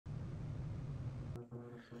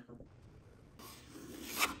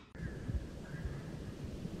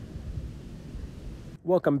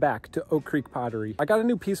Welcome back to Oak Creek Pottery. I got a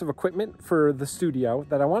new piece of equipment for the studio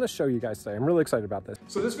that I want to show you guys today. I'm really excited about this.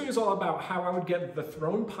 So this video is all about how I would get the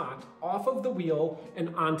thrown pot off of the wheel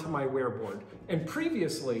and onto my wear board. And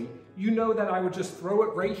previously, you know that I would just throw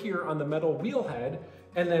it right here on the metal wheel head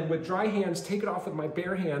and then with dry hands, take it off with my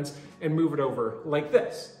bare hands and move it over like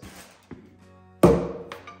this.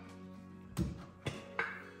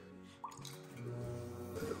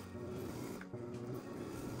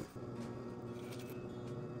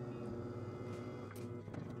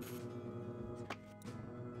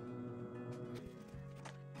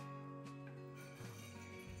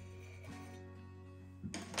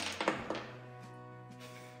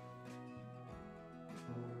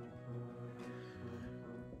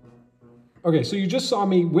 Okay, so you just saw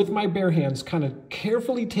me with my bare hands kind of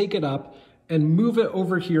carefully take it up and move it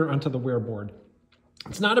over here onto the wear board.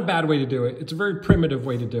 It's not a bad way to do it. It's a very primitive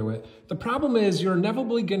way to do it. The problem is you're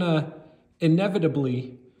inevitably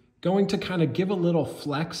going to kind of give a little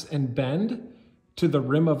flex and bend to the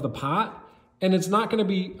rim of the pot, and it's not going to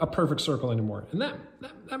be a perfect circle anymore. And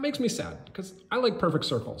that makes me sad because I like perfect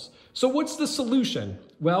circles. So what's the solution?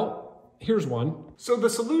 Well, here's one. So the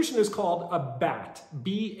solution is called a bat,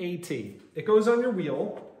 B-A-T. It goes on your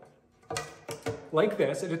wheel like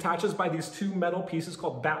this. It attaches by these two metal pieces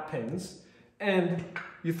called bat pins. And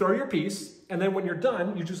you throw your piece, and then when you're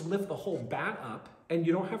done, you just lift the whole bat up, and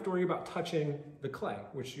you don't have to worry about touching the clay,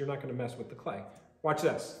 which you're not gonna mess with the clay. Watch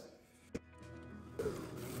this.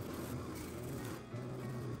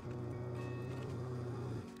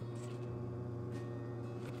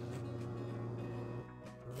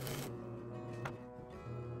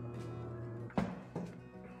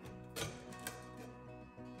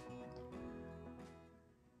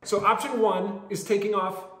 So option one is taking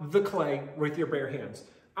off the clay with your bare hands.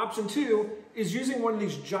 Option two is using one of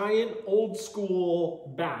these giant old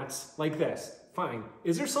school bats like this. Fine.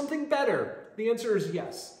 Is there something better? The answer is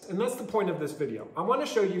yes. And that's the point of this video. I want to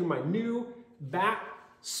show you my new bat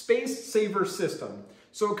space saver system.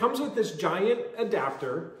 So it comes with this giant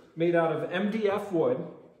adapter made out of MDF wood.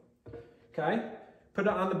 Okay? Put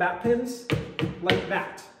it on the bat pins like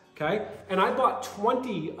that. Okay, and I bought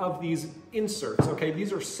 20 of these inserts, okay?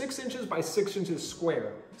 These are 6 inches by 6 inches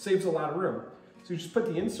square. Saves a lot of room. So you just put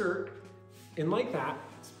the insert in like that.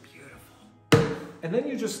 It's beautiful. And then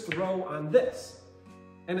you just throw on this.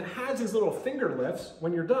 And it has these little finger lifts.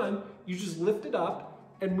 When you're done, you just lift it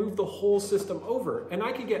up and move the whole system over. And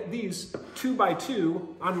I could get these 2 by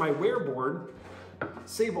 2 on my wear board,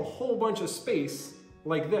 save a whole bunch of space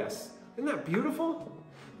like this. Isn't that beautiful?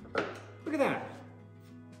 Look at that.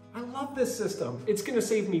 I love this system. It's gonna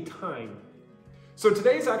save me time. So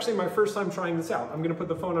today is actually my first time trying this out. I'm gonna put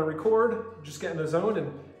the phone on record, just get in the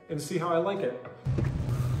zone and see how I like it.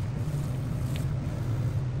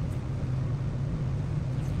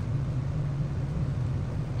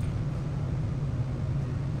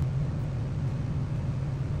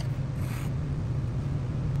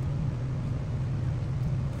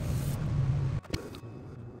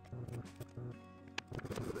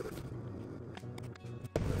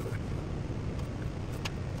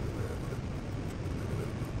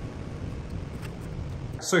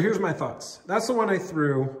 So here's my thoughts. That's the one I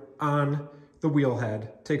threw on the wheel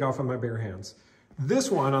head, take off on my bare hands. This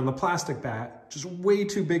one on the plastic bat, just way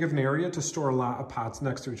too big of an area to store a lot of pots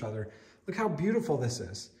next to each other. Look how beautiful this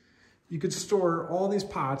is. You could store all these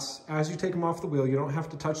pots as you take them off the wheel. You don't have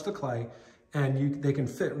to touch the clay, and they can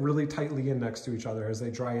fit really tightly in next to each other as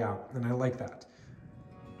they dry out, and I like that.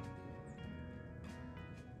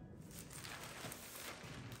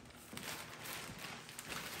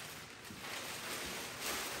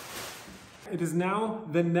 It is now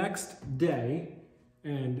the next day,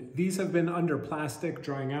 and these have been under plastic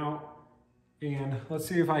drying out, and let's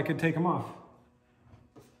see if I could take them off.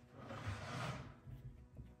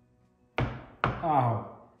 Oh,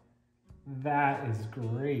 that is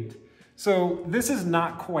great. So this is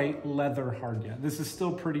not quite leather hard yet. This is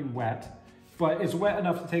still pretty wet, but it's wet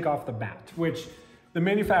enough to take off the bat, which the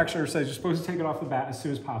manufacturer says you're supposed to take it off the bat as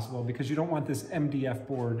soon as possible because you don't want this MDF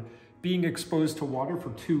board being exposed to water for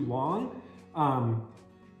too long.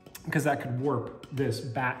 Because that could warp this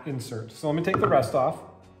bat insert. So let me take the rest off.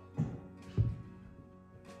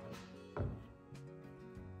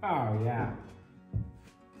 Oh yeah.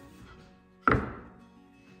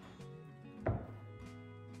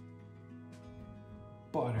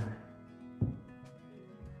 Butter.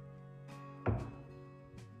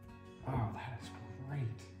 Oh, that is great.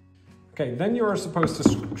 Okay, then you are supposed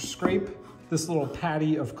to scrape this little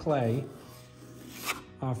patty of clay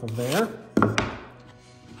off of there.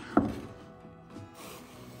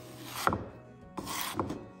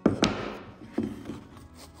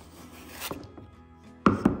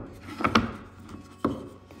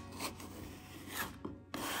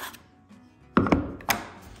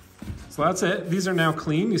 So that's it. These are now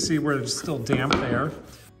clean. You see where it's still damp there.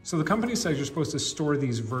 So the company says you're supposed to store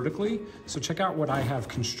these vertically. So check out what I have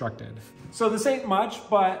constructed. So this ain't much,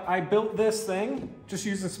 but I built this thing just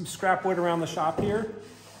using some scrap wood around the shop here.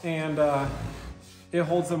 And it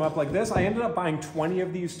holds them up like this. I ended up buying 20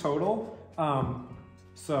 of these total.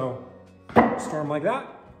 So store them like that.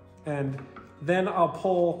 And then I'll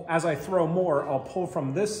pull, as I throw more, I'll pull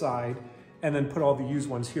from this side and then put all the used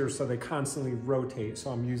ones here so they constantly rotate, so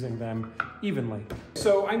I'm using them evenly.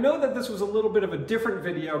 So I know that this was a little bit of a different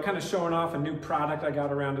video, kind of showing off a new product I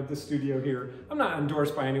got around at the studio here. I'm not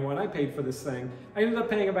endorsed by anyone, I paid for this thing. I ended up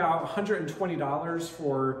paying about $120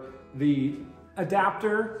 for the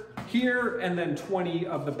adapter here and then 20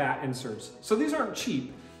 of the bat inserts. So these aren't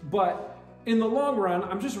cheap, but in the long run,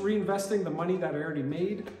 I'm just reinvesting the money that I already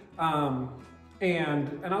made.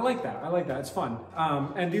 And I like that. I like that. It's fun.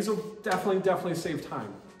 And these will definitely save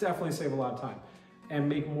time. Definitely save a lot of time and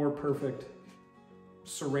make more perfect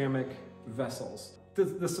ceramic vessels.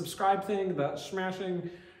 The subscribe thing, the smashing,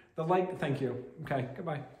 the like, thank you. Okay,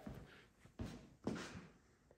 goodbye.